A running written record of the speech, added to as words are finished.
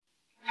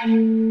Welcome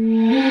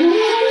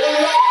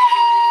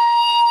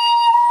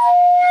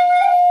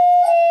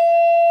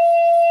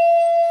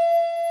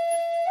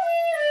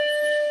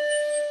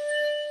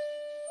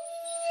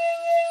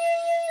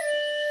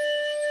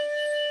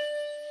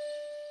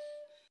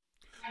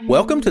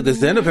to the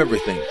Zen of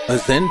Everything, a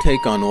Zen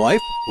take on life,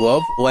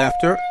 love,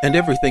 laughter, and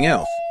everything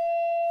else.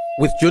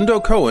 With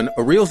Jundo Cohen,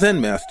 a real Zen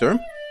master.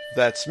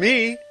 That's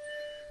me.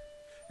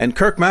 And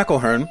Kirk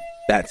McElhearn,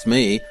 that's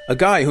me, a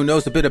guy who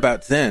knows a bit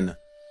about Zen.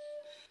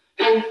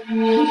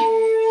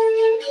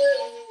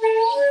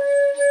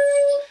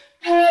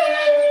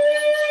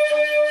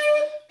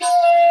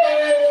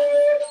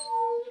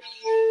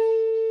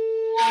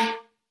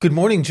 Good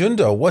morning,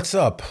 Jundo. What's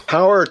up?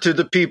 Power to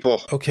the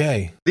people.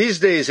 Okay. These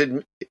days,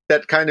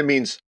 that kind of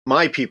means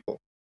my people,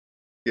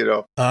 you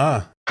know.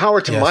 Power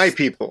to my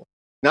people,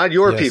 not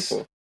your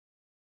people,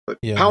 but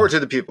power to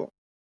the people.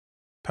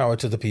 Power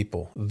to the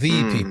people.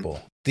 The people.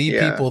 The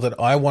people that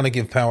I want to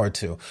give power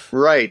to.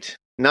 Right.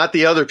 Not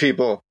the other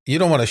people. You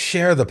don't want to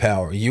share the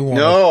power. You want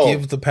to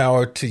give the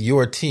power to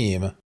your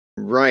team.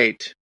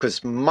 Right.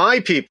 Because my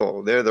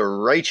people, they're the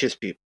righteous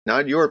people,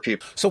 not your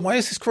people. So why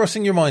is this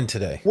crossing your mind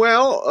today?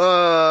 Well,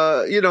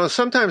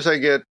 sometimes I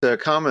get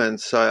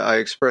comments. I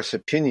express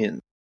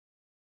opinions.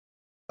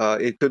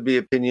 It could be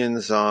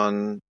opinions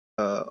on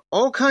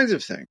all kinds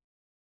of things.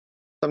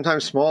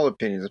 Sometimes small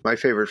opinions, my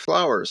favorite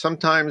flower.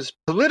 Sometimes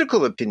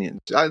political opinions.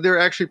 There are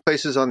actually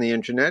places on the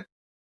internet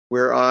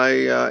where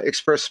I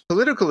express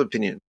political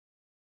opinion.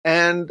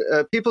 And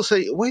people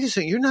say, wait a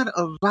second, you're not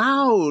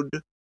allowed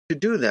to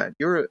do that.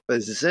 You're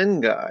a Zen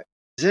guy.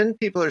 Zen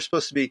people are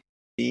supposed to be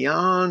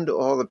beyond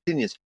all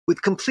opinions,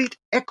 with complete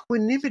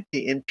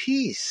equanimity and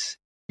peace.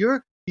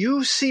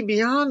 You see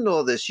beyond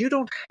all this. You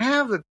don't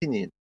have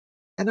opinion.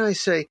 And I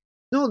say,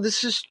 no,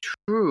 this is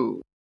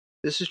true.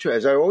 This is true.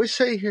 As I always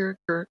say here,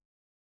 Kurt,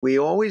 we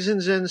always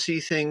in Zen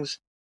see things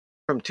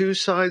from two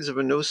sides of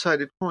a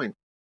no-sided coin.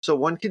 So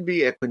one can be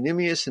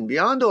equanimous and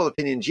beyond all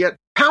opinions, yet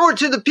power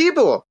to the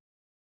people.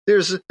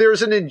 There's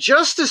an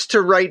injustice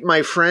to right,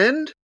 my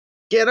friend.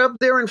 Get up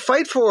there and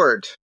fight for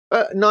it,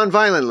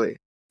 nonviolently.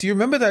 Do you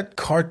remember that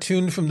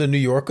cartoon from The New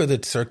Yorker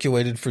that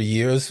circulated for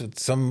years?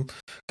 Some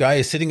guy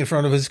is sitting in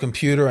front of his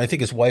computer. I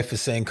think his wife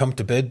is saying, "Come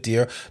to bed,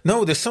 dear."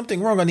 No, there's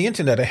something wrong on the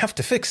internet. I have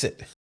to fix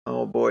it.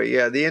 Oh, boy.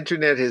 Yeah, the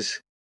internet is,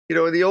 in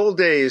the old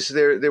days,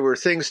 there were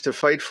things to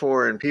fight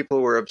for and people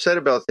were upset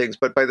about things.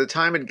 But by the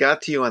time it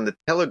got to you on the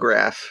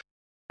telegraph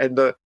and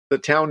the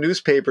town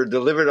newspaper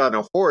delivered on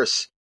a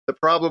horse, the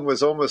problem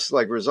was almost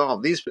like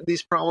resolved.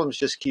 These problems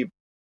just keep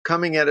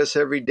coming at us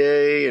every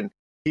day, and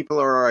people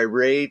are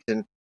irate,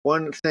 and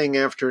one thing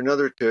after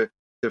another to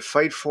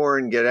fight for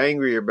and get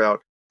angry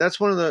about. That's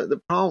one of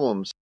the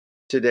problems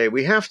today.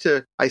 We have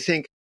to, I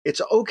think,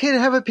 it's okay to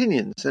have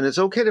opinions, and it's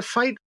okay to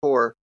fight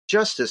for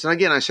justice. And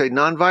again, I say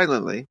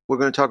non-violently. We're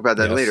going to talk about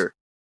that later.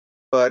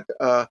 But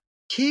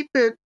keep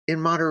it in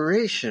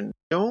moderation.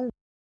 Don't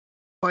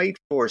fight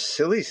for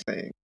silly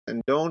things,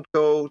 and don't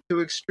go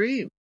to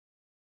extreme.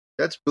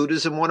 That's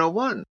Buddhism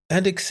 101.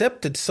 And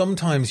accept that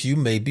sometimes you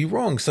may be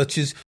wrong, such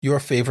as your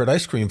favorite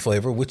ice cream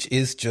flavor, which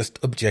is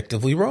just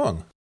objectively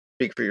wrong.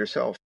 Speak for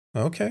yourself.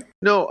 Okay.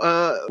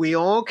 No, we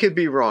all could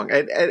be wrong.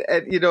 And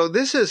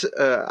this is,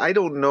 I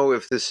don't know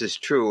if this is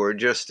true or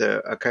just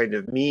a kind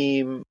of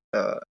meme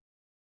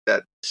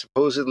that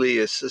supposedly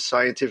is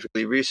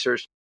scientifically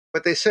researched.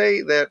 But they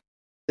say that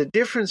the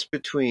difference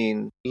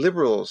between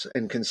liberals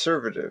and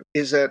conservatives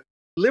is that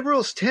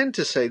liberals tend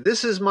to say,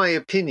 this is my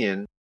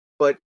opinion,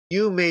 but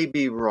you may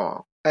be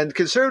wrong. And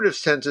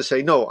conservatives tend to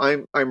say, no,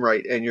 I'm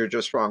right and you're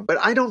just wrong. But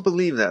I don't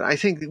believe that. I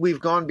think we've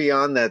gone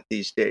beyond that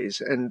these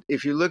days. And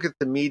if you look at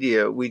the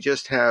media, we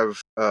just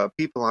have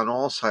people on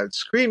all sides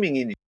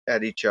screaming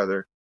at each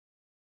other,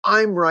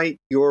 I'm right,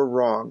 you're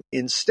wrong,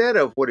 instead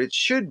of what it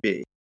should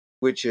be,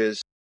 which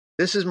is,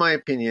 this is my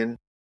opinion,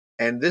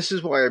 and this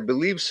is why I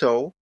believe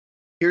so.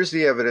 Here's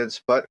the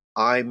evidence, but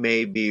I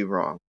may be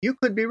wrong. You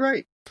could be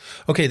right.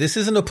 Okay, this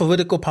isn't a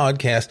political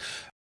podcast.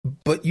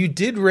 But you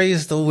did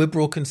raise the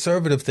liberal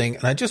conservative thing,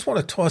 and I just want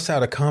to toss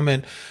out a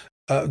comment.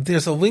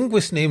 There's a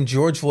linguist named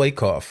George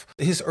Lakoff.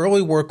 His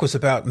early work was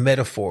about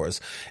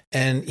metaphors,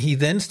 and he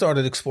then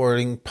started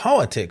exploring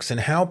politics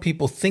and how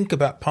people think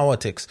about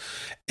politics.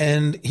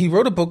 And he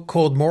wrote a book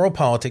called Moral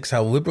Politics,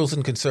 How Liberals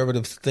and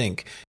Conservatives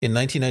Think in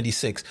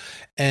 1996.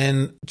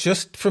 And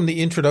just from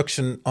the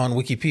introduction on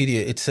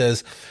Wikipedia, it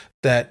says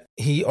that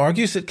he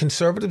argues that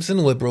conservatives and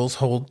liberals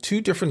hold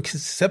two different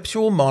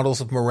conceptual models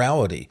of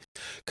morality.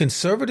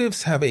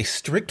 Conservatives have a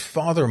strict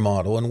father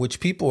model in which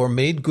people are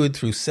made good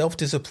through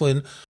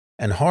self-discipline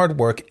and hard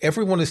work.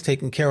 Everyone is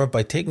taken care of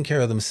by taking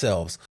care of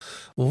themselves.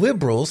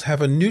 Liberals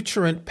have a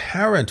nutrient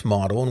parent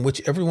model in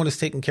which everyone is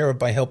taken care of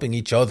by helping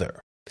each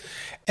other.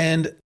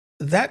 And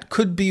that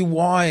could be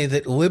why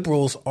that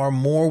liberals are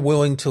more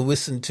willing to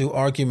listen to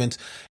arguments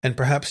and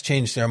perhaps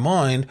change their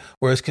mind,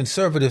 whereas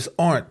conservatives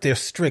aren't. They're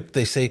strict.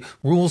 They say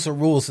rules are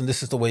rules, and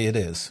this is the way it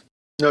is.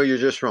 No, you're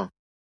just wrong.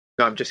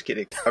 No, I'm just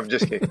kidding.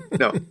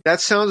 No, that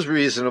sounds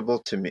reasonable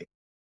to me.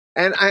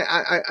 And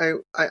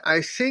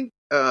I think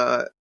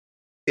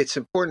it's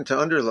important to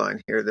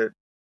underline here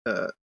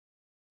that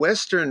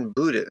Western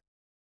Buddhists,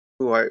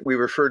 we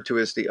refer to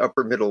as the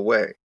upper middle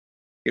way,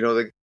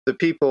 the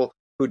people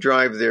who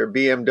drive their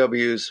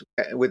BMWs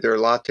with their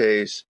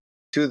lattes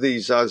to the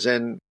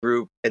Zazen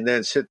group and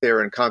then sit there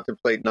and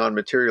contemplate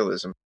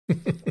non-materialism,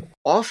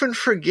 often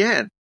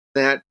forget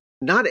that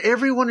not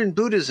everyone in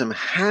Buddhism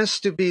has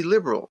to be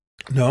liberal.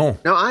 No.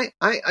 Now,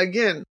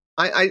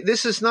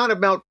 this is not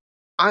about,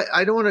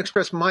 I don't want to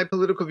express my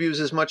political views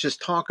as much as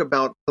talk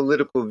about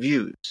political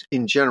views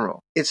in general.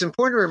 It's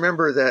important to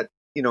remember that,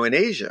 in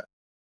Asia,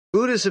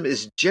 Buddhism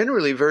is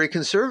generally very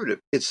conservative.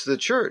 It's the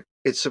church.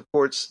 It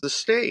supports the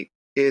state.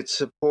 It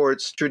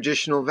supports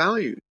traditional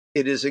values.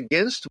 It is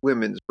against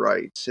women's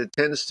rights. It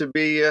tends to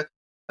be,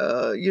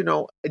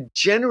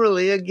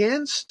 generally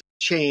against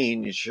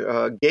change.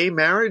 Gay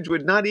marriage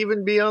would not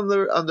even be on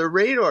the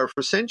radar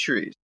for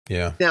centuries.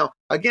 Yeah. Now,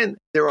 again,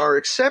 there are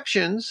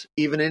exceptions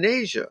even in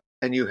Asia,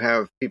 and you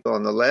have people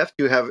on the left.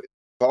 You have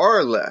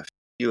far left.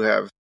 You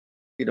have,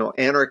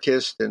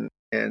 anarchist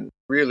and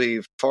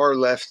really far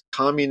left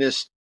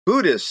communist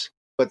Buddhists,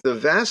 but the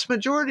vast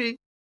majority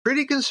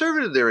pretty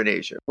conservative there in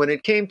Asia. When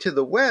it came to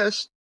the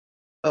West,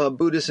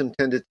 Buddhism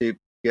tended to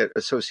get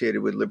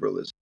associated with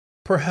liberalism.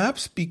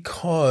 Perhaps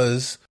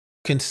because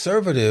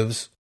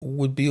conservatives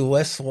would be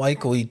less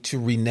likely to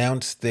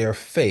renounce their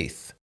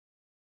faith.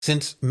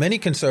 Since many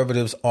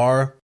conservatives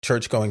are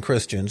church-going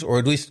Christians, or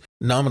at least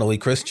nominally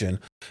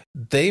Christian,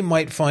 they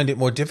might find it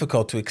more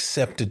difficult to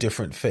accept a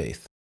different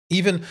faith.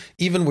 Even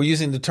we're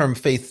using the term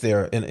faith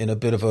there in a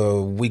bit of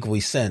a wiggly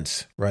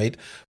sense, right?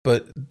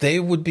 But they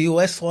would be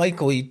less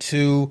likely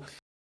to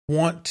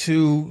want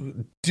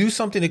to do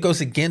something that goes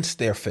against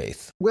their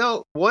faith.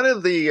 Well, one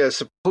of the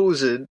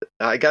supposed,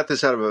 I got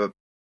this out of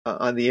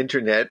on the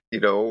internet,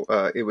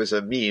 it was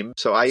a meme.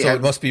 So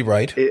it must be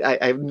right.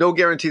 I have no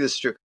guarantee this is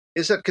true,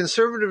 is that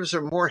conservatives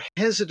are more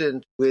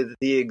hesitant with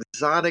the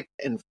exotic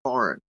and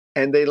foreign.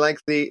 And they like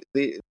the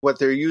what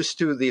they're used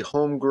to, the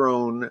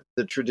homegrown,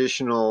 the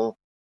traditional,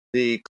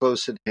 the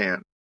close at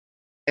hand.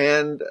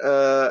 And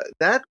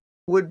that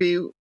would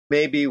be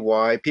maybe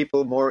why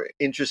people more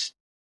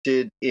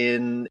interested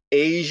in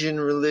Asian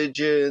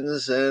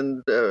religions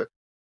and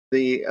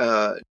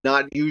the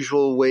not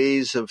usual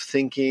ways of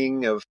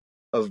thinking of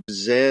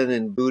Zen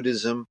and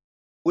Buddhism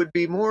would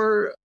be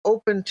more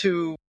open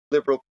to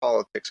liberal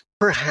politics.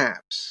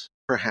 Perhaps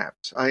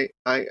I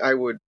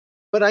would,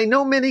 but I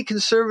know many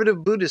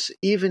conservative Buddhists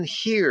even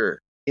here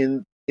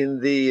in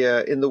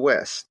the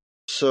West.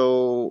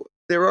 So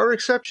there are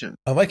exceptions.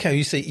 I like how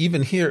you say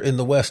even here in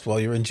the West while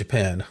you're in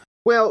Japan.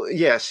 Well,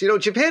 yes.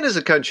 Japan is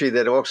a country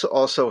that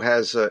also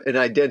has an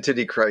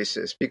identity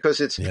crisis because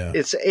it's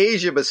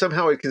Asia, but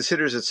somehow it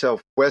considers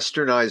itself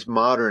westernized,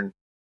 modern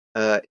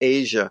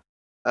Asia.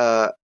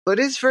 But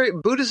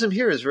Buddhism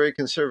here is very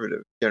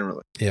conservative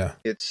generally. Yeah,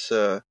 it's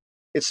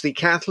the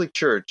Catholic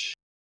Church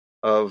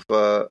of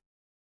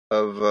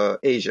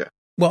Asia.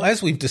 Well,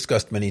 as we've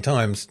discussed many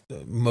times,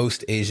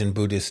 most Asian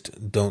Buddhists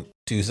don't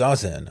do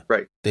Zazen.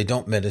 Right. They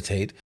don't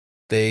meditate.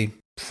 They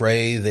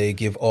pray, they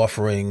give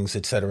offerings,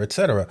 etc.,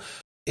 etc.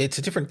 It's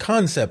a different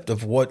concept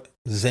of what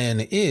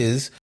Zen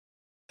is.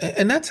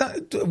 And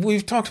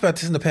we've talked about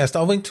this in the past.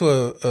 I'll link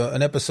to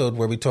an episode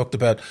where we talked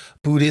about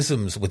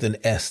Buddhisms with an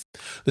S,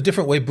 the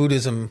different way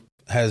Buddhism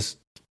has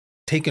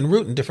taken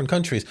root in different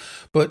countries.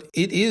 But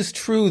it is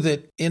true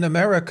that in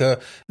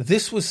America,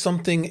 this was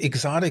something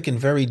exotic and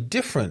very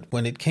different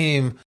when it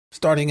came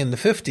starting in the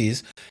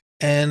 50s.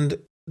 And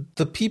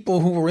the people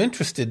who were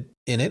interested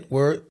in it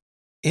were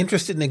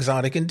interested in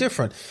exotic and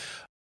different.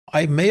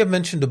 I may have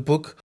mentioned a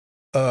book,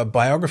 a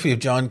biography of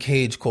John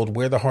Cage called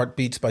Where the Heart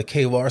Beats by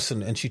Kay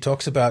Larson, and she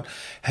talks about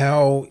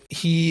how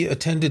he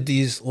attended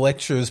these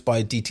lectures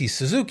by D.T.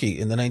 Suzuki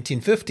in the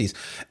 1950s.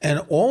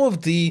 And all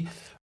of the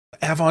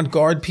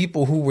avant-garde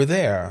people who were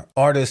there,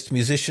 artists,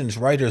 musicians,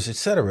 writers,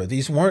 etc.,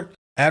 these weren't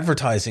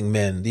advertising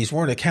men. These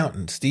weren't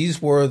accountants.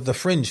 These were the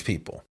fringe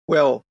people.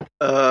 Well,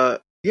 I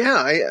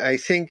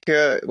think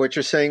what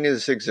you're saying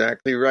is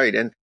exactly right.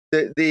 And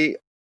the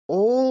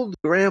old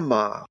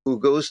grandma who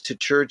goes to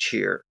church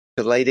here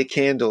to light a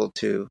candle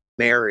to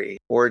Mary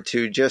or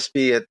to just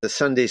be at the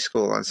Sunday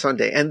school on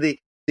Sunday, and the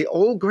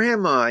old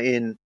grandma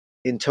in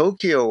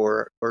Tokyo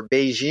or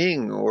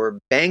Beijing or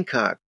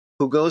Bangkok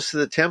who goes to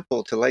the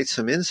temple to light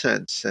some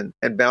incense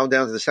and bow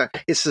down to the sun.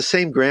 It's the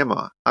same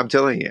grandma. I'm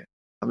telling you.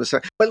 I'm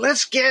sorry. But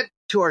let's get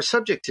to our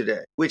subject today,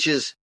 which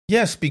is...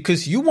 Yes,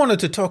 because you wanted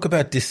to talk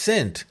about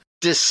dissent.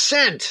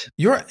 Dissent.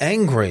 You're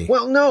angry.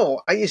 Well,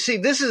 no. You see,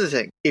 this is the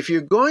thing. If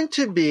you're going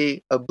to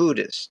be a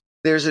Buddhist,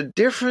 there's a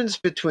difference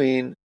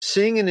between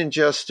seeing an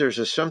injustice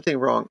or something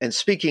wrong and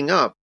speaking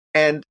up.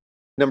 And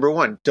number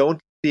one, don't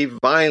be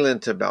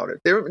violent about it.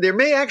 There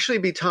may actually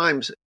be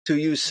times to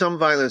use some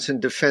violence in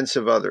defense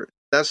of others.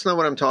 That's not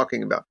what I'm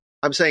talking about.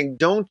 I'm saying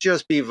don't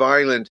just be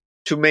violent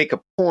to make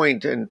a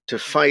point and to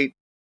fight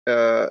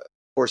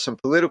for some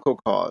political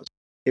cause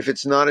if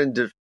it's not in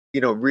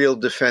real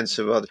defense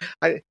of others.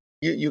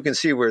 You can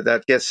see where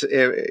that gets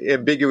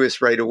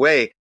ambiguous right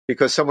away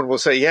because someone will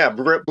say, yeah,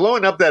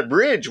 blowing up that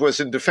bridge was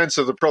in defense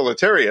of the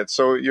proletariat.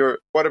 So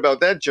what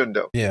about that,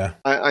 Jundo? Yeah.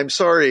 I'm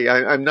sorry.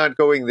 I'm not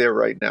going there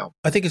right now.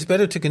 I think it's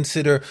better to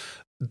consider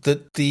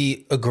that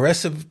the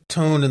aggressive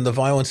tone and the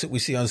violence that we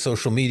see on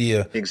social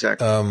media,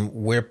 exactly,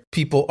 where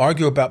people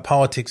argue about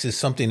politics, is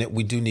something that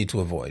we do need to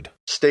avoid.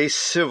 Stay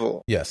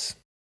civil. Yes.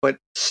 But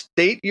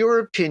state your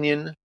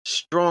opinion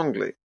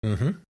strongly.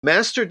 Mm-hmm.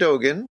 Master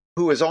Dogen,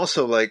 who is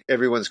also like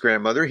everyone's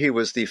grandmother, he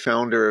was the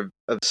founder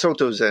of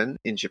Soto Zen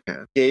in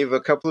Japan, gave a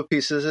couple of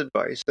pieces of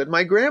advice that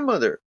my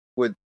grandmother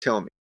would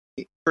tell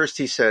me. First,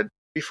 he said,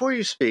 before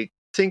you speak,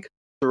 think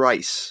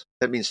thrice.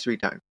 That means 3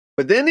 times.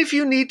 But then if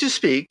you need to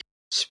speak,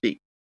 speak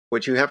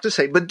what you have to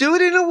say, but do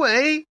it in a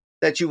way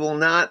that you will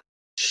not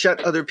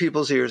shut other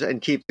people's ears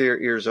and keep their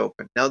ears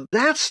open. Now,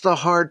 that's the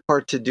hard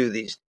part to do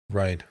these days.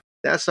 Right.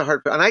 That's the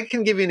hard part. And I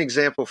can give you an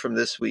example from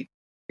this week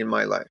in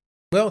my life.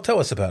 Well, tell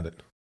us about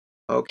it.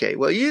 Okay.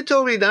 Well, you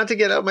told me not to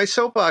get out my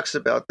soapbox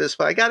about this,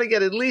 but I got to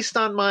get at least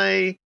on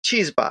my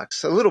cheese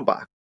box, a little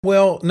box.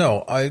 Well,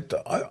 no,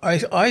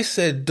 I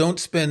said don't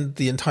spend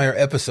the entire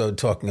episode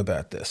talking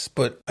about this,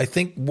 but I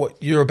think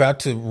what you're about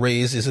to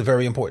raise is a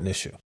very important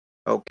issue.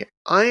 Okay.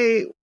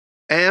 I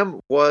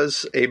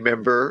was a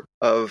member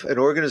of an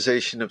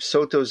organization of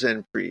Soto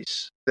Zen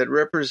priests that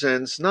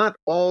represents not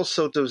all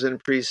Soto Zen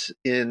priests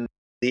in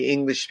the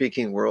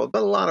English-speaking world,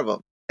 but a lot of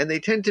them. And they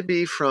tend to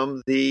be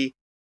from the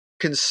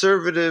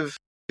conservative,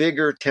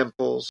 bigger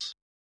temples,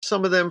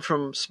 some of them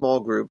from small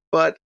group,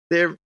 but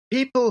they're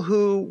people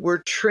who were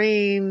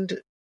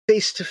trained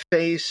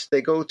face-to-face.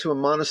 They go to a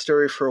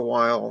monastery for a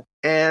while,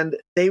 and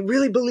they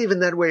really believe in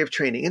that way of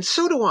training. And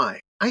so do I.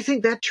 I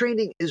think that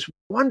training is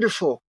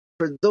wonderful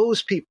for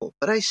those people.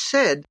 But I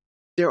said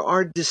there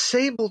are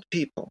disabled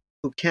people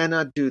who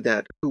cannot do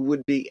that, who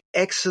would be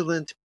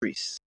excellent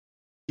priests.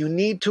 You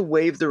need to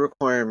waive the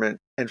requirement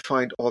and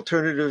find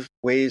alternative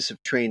ways of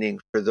training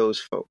for those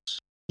folks.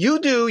 You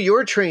do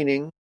your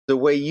training the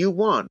way you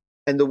want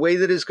and the way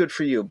that is good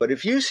for you. But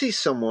if you see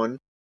someone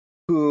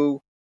who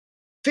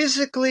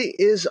physically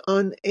is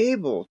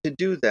unable to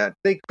do that,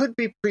 they could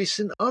be priests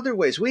in other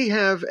ways. We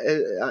have,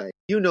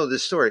 you know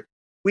this story,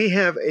 we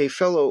have a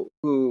fellow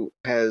who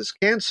has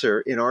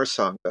cancer in our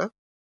Sangha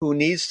who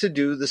needs to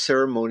do the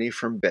ceremony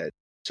from bed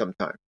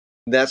sometime.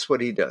 That's what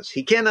he does.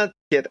 He cannot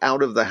get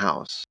out of the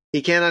house.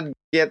 He cannot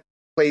get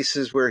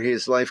places where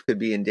his life could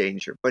be in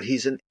danger, but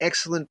he's an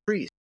excellent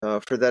priest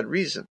for that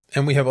reason.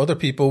 And we have other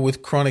people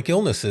with chronic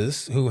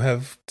illnesses who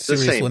have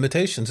serious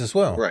limitations as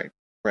well. Right,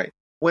 right.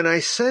 When I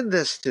said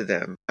this to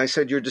them, I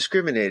said, you're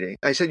discriminating.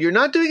 I said, you're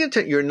not doing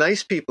it. You're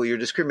nice people. You're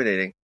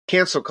discriminating.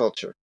 Cancel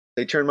culture.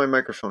 They turned my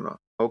microphone off.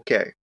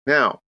 Okay.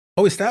 Now.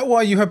 Oh, is that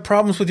why you have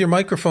problems with your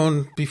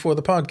microphone before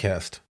the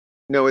podcast?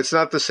 No, it's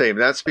not the same.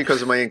 That's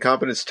because of my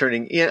incompetence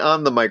turning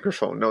on the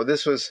microphone. No,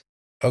 this was...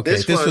 Okay,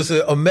 this was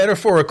a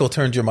metaphorical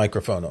turned your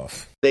microphone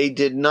off. They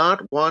did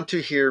not want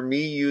to hear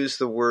me use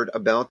the word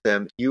about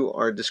them. You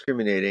are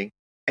discriminating.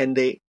 And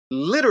they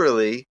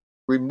literally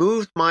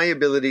removed my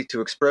ability to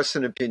express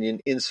an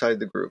opinion inside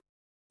the group.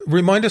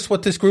 Remind us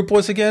what this group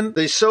was again?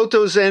 The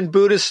Soto Zen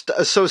Buddhist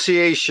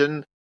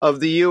Association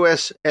of the USA.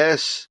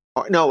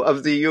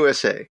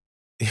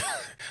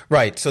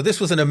 Right. So this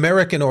was an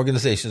American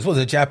organization. This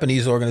wasn't a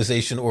Japanese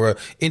organization or an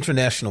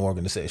international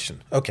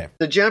organization. Okay.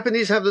 The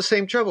Japanese have the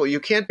same trouble. You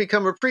can't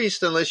become a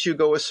priest unless you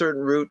go a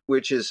certain route,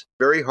 which is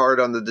very hard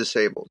on the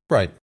disabled.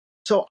 Right.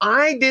 So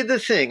I did the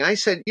thing. I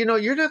said,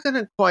 you're not going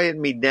to quiet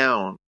me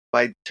down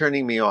by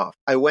turning me off.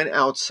 I went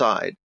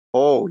outside.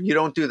 Oh, you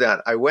don't do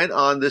that. I went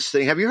on this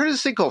thing. Have you heard of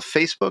this thing called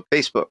Facebook?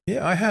 Facebook.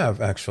 Yeah, I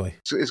have, actually.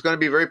 So it's going to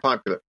be very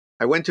popular.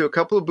 I went to a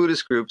couple of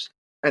Buddhist groups,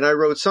 and I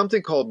wrote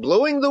something called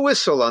Blowing the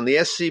Whistle on the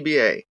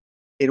SCBA,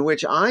 in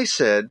which I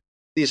said,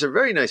 these are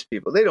very nice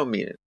people. They don't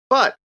mean it.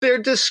 But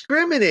they're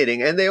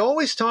discriminating, and they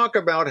always talk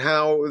about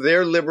how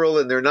they're liberal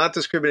and they're not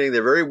discriminating.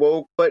 They're very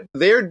woke, but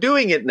they're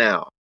doing it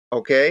now,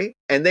 okay?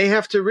 And they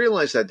have to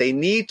realize that. They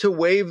need to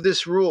waive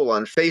this rule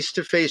on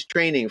face-to-face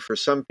training for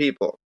some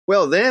people.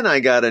 Well, then I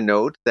got a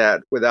note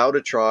that without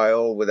a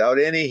trial, without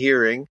any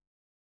hearing,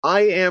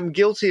 I am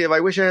guilty of,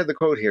 I wish I had the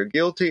quote here,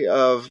 guilty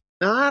of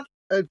not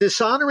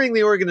dishonoring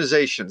the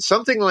organization,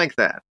 something like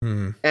that.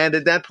 Mm. And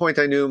at that point,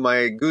 I knew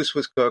my goose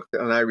was cooked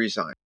and I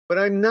resigned. But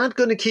I'm not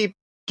going to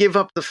give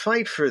up the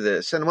fight for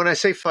this. And when I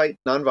say fight,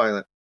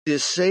 nonviolent,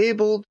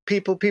 disabled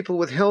people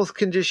with health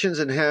conditions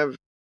and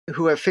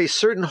who have faced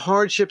certain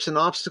hardships and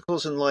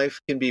obstacles in life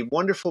can be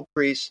wonderful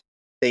priests.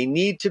 They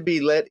need to be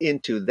let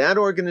into that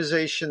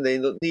organization. They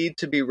need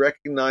to be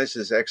recognized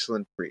as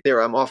excellent priests.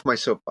 There, I'm off my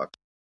soapbox.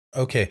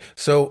 Okay,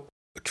 so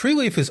Tree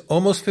Leaf is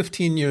almost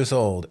 15 years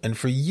old, and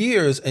for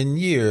years and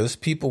years,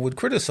 people would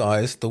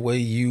criticize the way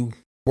you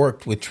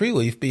worked with Tree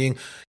Leaf being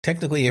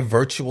technically a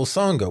virtual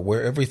Sangha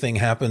where everything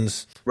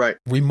happens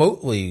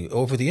remotely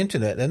over the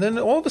internet. And then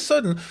all of a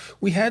sudden,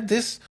 we had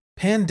this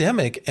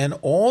pandemic and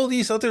all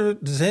these other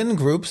Zen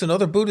groups and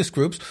other Buddhist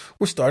groups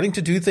were starting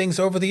to do things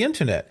over the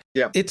internet.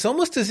 Yeah. It's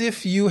almost as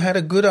if you had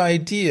a good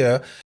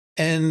idea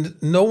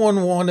And no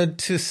one wanted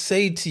to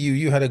say to you,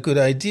 you had a good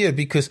idea,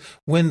 because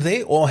when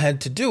they all had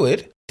to do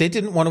it, they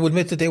didn't want to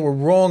admit that they were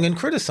wrong in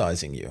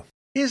criticizing you.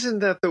 Isn't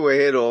that the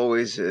way it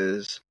always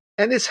is?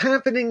 And it's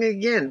happening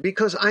again,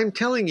 because I'm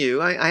telling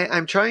you,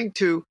 I'm trying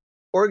to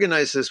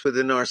organize this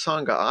within our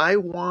Sangha. I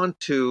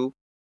want to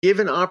give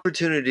an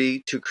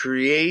opportunity to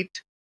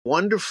create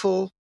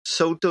wonderful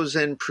Soto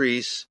Zen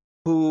priests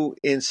who,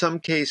 in some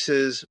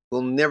cases,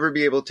 will never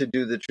be able to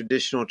do the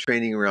traditional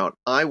training route.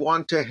 I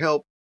want to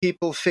help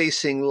people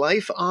facing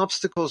life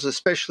obstacles,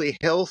 especially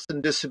health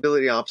and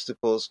disability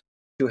obstacles,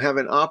 to have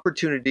an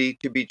opportunity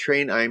to be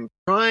trained. I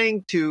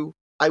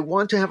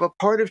want to have a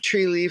part of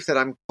Tree Leaf that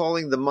I'm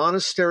calling the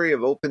Monastery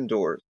of Open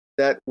Doors,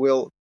 that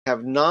will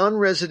have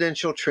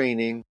non-residential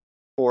training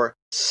for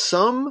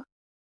some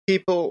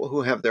people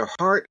who have their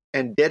heart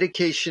and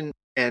dedication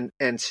and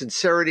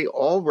sincerity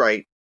all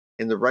right,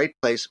 in the right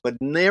place, but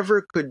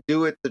never could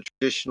do it the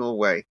traditional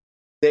way.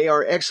 They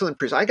are excellent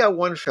priests. I got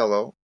one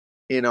fellow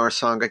in our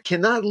Sangha,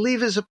 cannot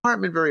leave his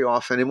apartment very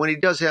often, and when he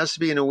does, he has to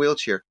be in a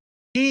wheelchair.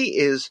 He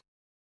is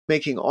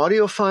making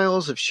audio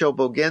files of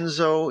Shobo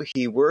Genzo.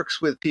 He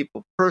works with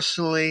people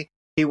personally.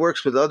 He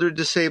works with other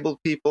disabled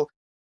people.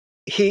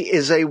 He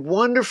is a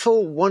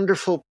wonderful,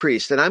 wonderful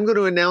priest, and I'm going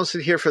to announce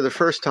it here for the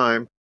first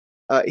time.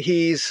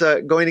 He's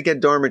going to get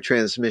Dharma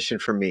transmission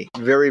from me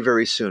very,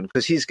 very soon,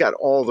 because he's got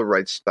all the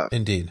right stuff.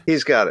 Indeed.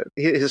 He's got it.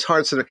 His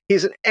heart's in it.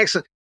 He's an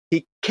excellent.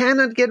 He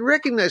cannot get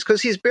recognized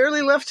because he's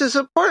barely left his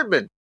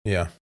apartment.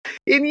 Yeah.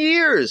 In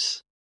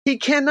years. He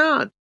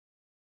cannot.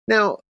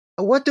 Now,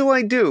 what do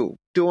I do?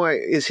 Do I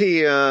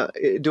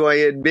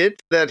admit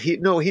that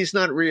he's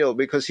not real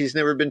because he's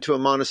never been to a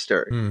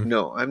monastery?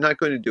 No, I'm not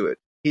going to do it.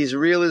 He's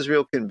real as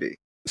real can be.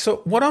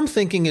 So what I'm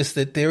thinking is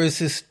that there is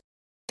this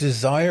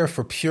desire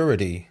for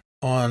purity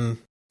on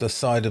the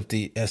side of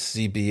the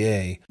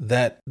SZBA,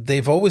 that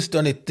they've always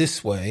done it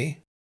this way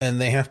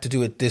and they have to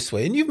do it this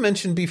way. And you've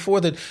mentioned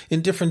before that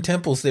in different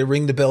temples, they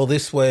ring the bell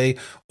this way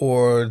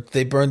or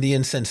they burn the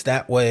incense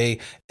that way.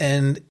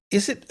 And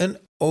is it an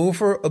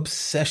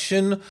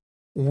over-obsession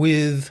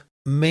with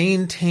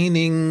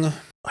maintaining,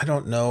 I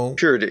don't know,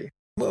 purity?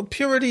 Well,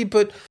 purity,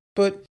 but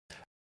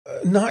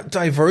not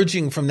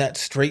diverging from that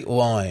straight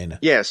line.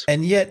 Yes.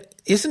 And yet,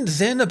 isn't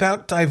Zen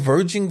about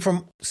diverging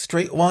from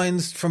straight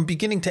lines from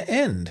beginning to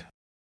end?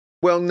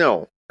 Well,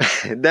 no.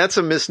 That's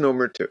a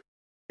misnomer too.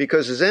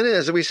 Because Zen,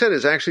 as we said,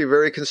 is actually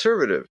very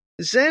conservative.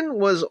 Zen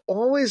was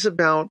always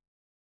about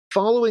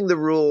following the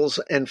rules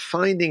and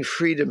finding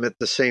freedom at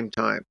the same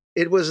time.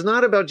 It was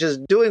not about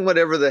just doing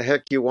whatever the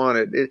heck you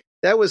wanted.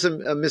 That was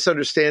a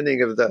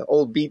misunderstanding of the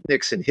old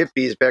beatniks and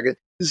hippies back then.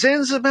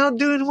 Zen's about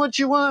doing what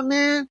you want,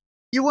 man.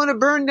 You want to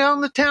burn down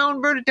the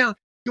town, burn it down.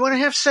 You want to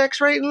have sex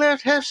right and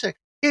left, have sex.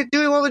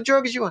 Doing all the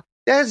drugs you want.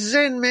 That's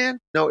Zen, man.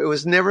 No, it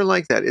was never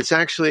like that. It's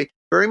actually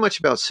very much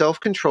about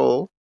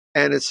self-control,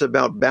 and it's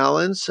about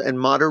balance and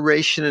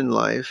moderation in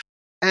life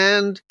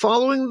and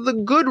following the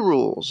good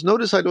rules.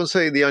 Notice I don't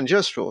say the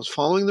unjust rules,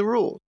 following the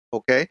rules,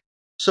 okay?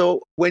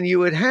 So when you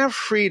would have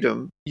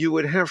freedom, you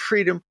would have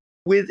freedom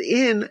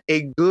within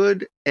a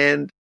good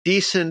and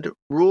decent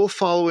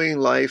rule-following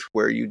life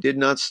where you did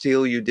not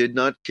steal, you did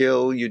not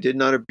kill, you did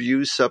not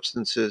abuse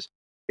substances.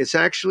 It's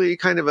actually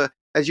kind of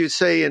as you'd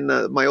say in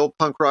my old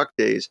punk rock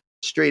days,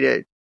 straight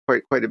edge,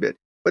 quite a bit.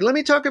 But let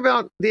me talk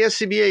about the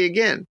SCBA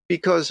again,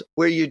 because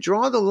where you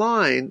draw the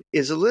line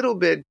is a little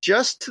bit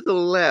just to the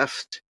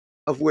left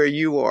of where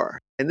you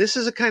are. And this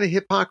is a kind of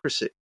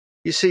hypocrisy.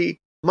 You see,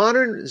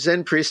 modern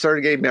Zen priests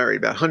started getting married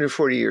about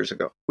 140 years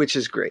ago, which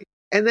is great.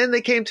 And then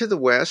they came to the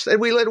West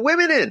and we let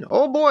women in.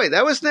 Oh boy,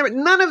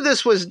 none of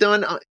this was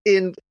done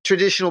in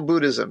traditional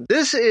Buddhism.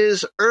 This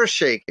is earth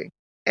shaking.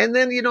 And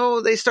then,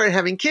 they started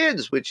having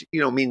kids, which,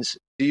 means,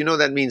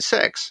 that means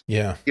sex?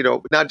 Yeah.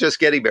 Not just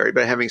getting married,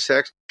 but having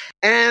sex.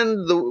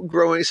 And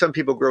some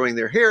people growing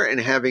their hair and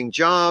having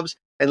jobs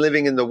and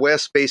living in the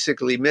West,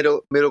 basically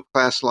middle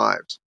class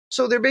lives.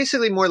 So they're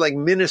basically more like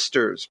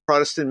ministers,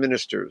 Protestant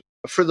ministers.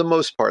 For the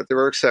most part, there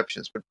are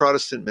exceptions, but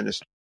Protestant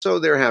ministers. So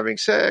they're having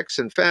sex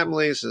and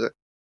families.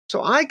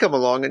 So I come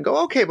along and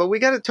go, okay, but we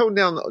got to tone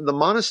down the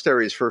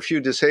monasteries for a few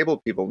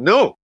disabled people.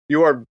 No,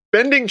 you are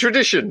bending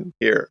tradition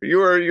here.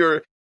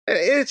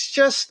 It's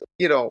just,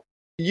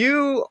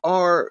 you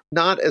are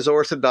not as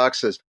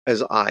orthodox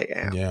as I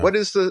am. Yeah. What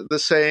is the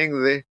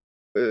saying?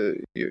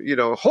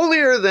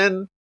 Holier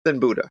than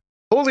Buddha,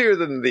 holier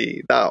than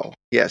thou.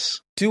 Yes.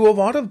 Do a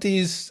lot of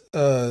these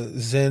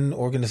Zen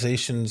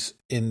organizations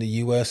in the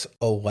U.S.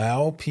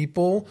 allow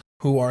people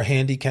who are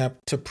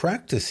handicapped to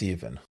practice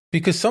even?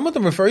 Because some of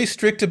them are very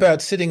strict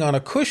about sitting on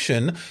a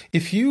cushion.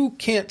 If you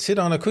can't sit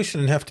on a cushion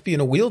and have to be in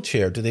a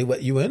wheelchair, do they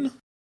let you in?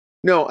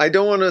 No, I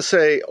don't want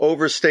to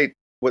overstate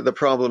what the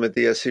problem at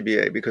the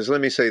SCBA, because let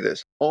me say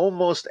this.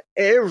 Almost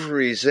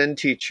every Zen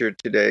teacher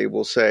today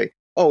will say,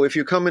 oh, if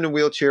you come in a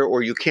wheelchair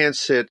or you can't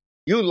sit,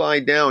 you lie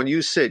down,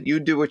 you sit, you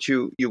do what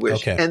you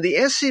wish. Okay. And the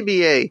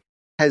SCBA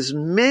has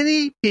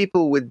many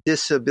people with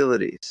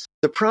disabilities.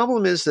 The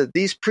problem is that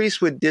these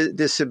priests with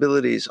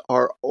disabilities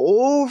are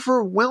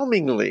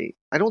overwhelmingly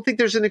I don't think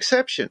there's an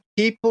exception.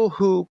 People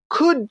who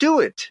could do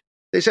it.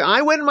 They say,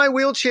 I went in my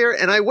wheelchair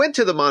and I went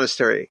to the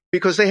monastery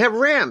because they have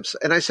ramps.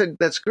 And I said,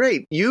 that's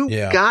great. You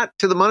got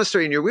to the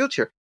monastery in your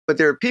wheelchair. But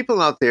there are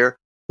people out there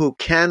who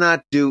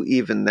cannot do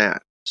even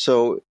that.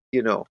 So,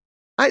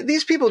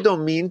 these people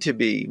don't mean to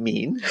be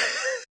mean,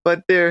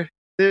 but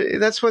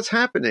that's what's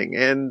happening.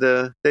 And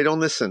they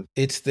don't listen.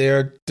 It's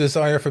their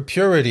desire for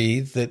purity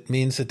that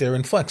means that they're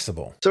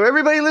inflexible. So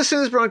everybody listen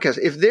to this broadcast.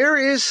 If there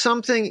is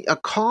something, a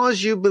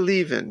cause you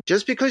believe in,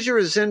 just because you're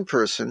a Zen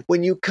person,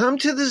 when you come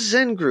to the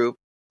Zen group,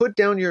 put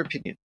down your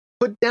opinion.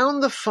 Put down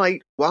the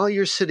fight while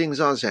you're sitting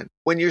Zazen.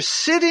 When you're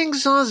sitting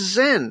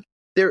Zazen,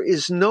 there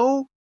is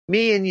no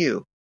me and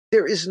you.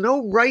 There is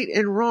no right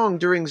and wrong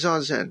during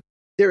Zazen.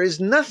 There is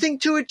nothing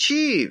to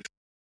achieve,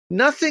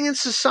 nothing in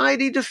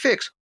society to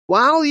fix.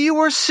 While you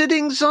are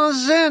sitting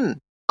Zazen,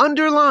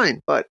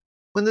 underline. But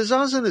when the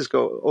Zazen is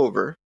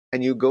over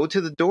and you go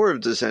to the door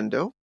of the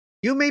Zendo,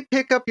 you may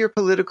pick up your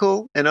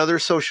political and other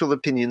social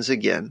opinions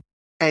again,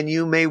 and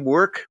you may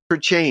work for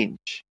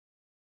change.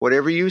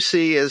 Whatever you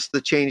see as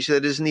the change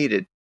that is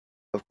needed.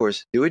 Of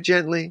course, do it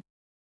gently,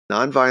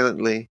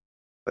 non-violently,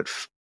 but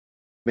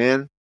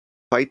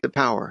fight the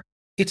power.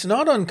 It's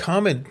not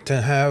uncommon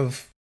to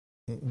have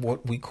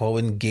what we call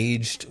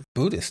engaged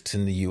Buddhists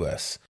in the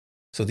U.S.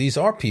 So these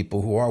are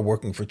people who are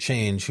working for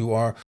change, who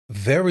are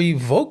very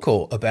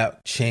vocal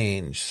about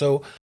change.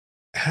 So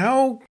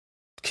how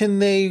can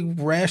they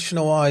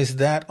rationalize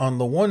that on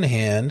the one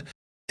hand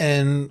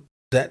and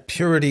that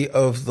purity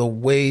of the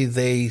way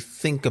they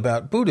think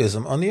about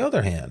Buddhism on the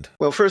other hand?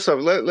 Well, first off,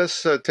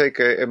 let's take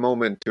a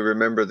moment to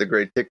remember the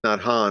great Thich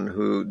Nhat Hanh,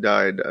 who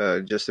died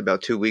just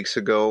about 2 weeks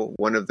ago.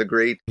 One of the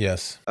great.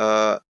 Yes.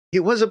 He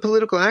was a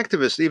political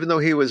activist, even though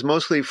he was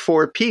mostly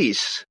for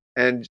peace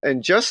and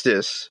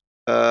justice.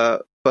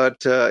 But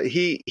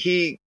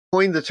he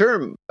coined the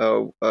term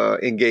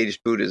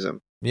engaged Buddhism.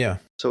 Yeah.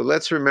 So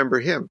let's remember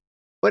him.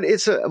 But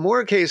it's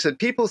more a case that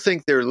people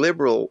think they're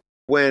liberal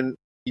when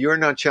you're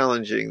not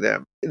challenging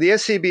them. The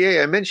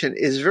SCBA I mentioned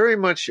is very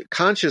much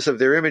conscious of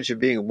their image of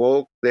being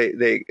woke.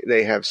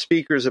 They have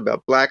speakers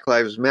about Black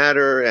Lives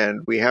Matter,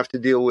 and we have to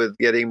deal with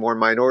getting more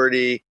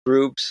minority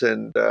groups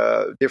and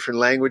different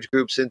language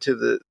groups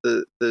into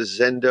the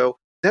Zendo.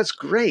 That's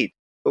great.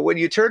 But when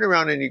you turn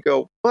around and you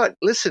go, but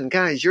listen,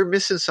 guys, you're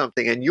missing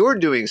something and you're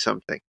doing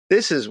something.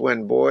 This is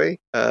when,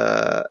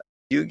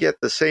 you get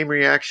the same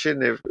reaction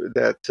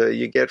that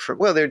you get from,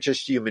 they're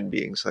just human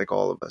beings like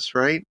all of us,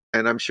 right?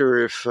 And I'm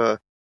sure if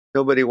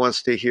nobody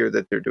wants to hear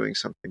that they're doing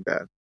something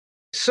bad.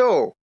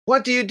 So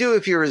what do you do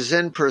if you're a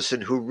Zen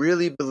person who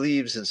really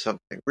believes in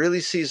something,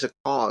 really sees a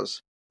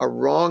cause, a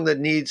wrong that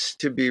needs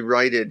to be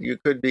righted? You're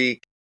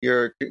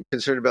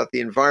concerned about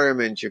the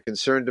environment, you're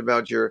concerned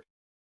about your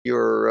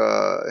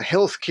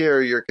health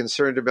care, you're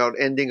concerned about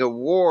ending a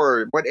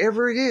war,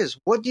 whatever it is.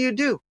 What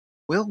do?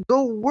 Well,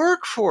 go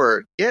work for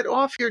it. Get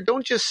off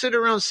don't just sit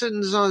around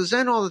sitting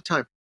Zen all the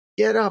time.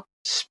 Get up,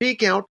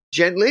 speak out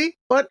gently,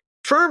 but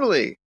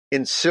firmly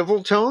in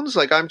civil tones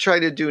like I'm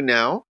trying to do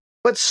now,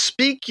 but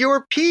speak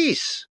your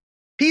piece.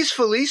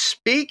 Peacefully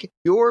speak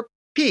your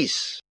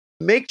piece.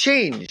 Make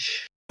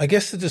change. I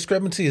guess the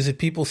discrepancy is that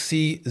people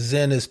see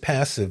Zen as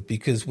passive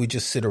because we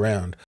just sit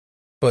around.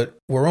 But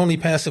we're only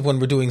passive when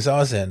we're doing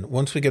Zazen.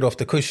 Once we get off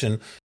the cushion,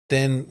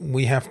 then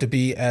we have to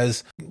be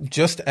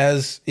just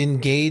as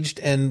engaged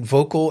and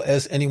vocal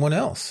as anyone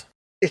else.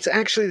 It's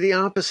actually the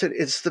opposite.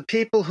 It's the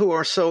people who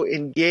are so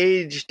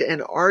engaged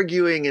and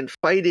arguing and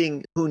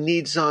fighting who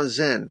need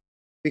Zazen.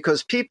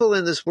 Because people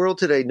in this world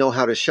today know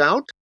how to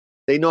shout,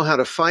 they know how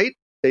to fight,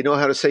 they know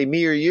how to say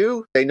me or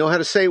you, they know how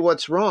to say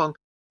what's wrong.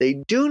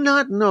 They do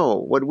not know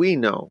what we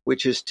know,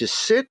 which is to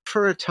sit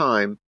for a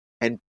time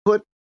and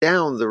put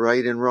down the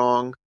right and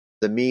wrong,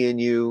 the me and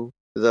you,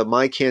 the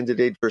my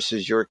candidate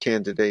versus your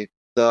candidate,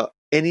 the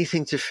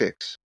anything to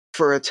fix.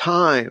 For a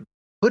time,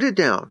 put it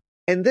down.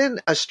 And then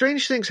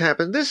strange things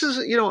happen. This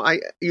is,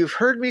 you've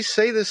heard me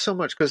say this so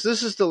much because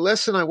this is the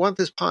lesson I want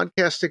this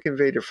podcast to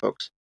convey to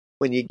folks.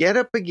 When you get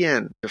up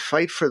again to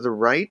fight for the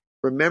right,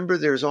 remember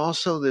there's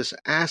also this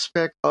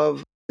aspect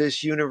of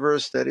this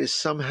universe that is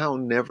somehow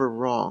never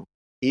wrong.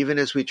 Even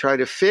as we try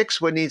to fix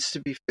what needs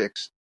to be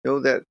fixed, know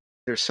that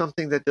there's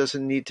something that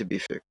doesn't need to be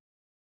fixed.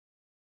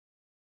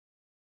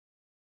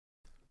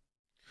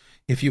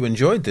 If you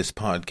enjoyed this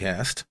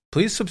podcast,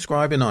 please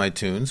subscribe in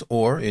iTunes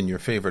or in your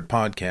favorite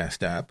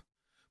podcast app.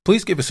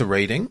 Please give us a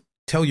rating,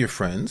 tell your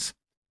friends.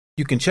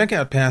 You can check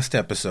out past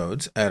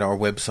episodes at our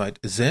website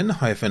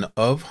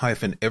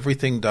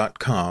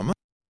zen-of-everything.com.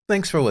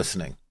 Thanks for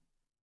listening.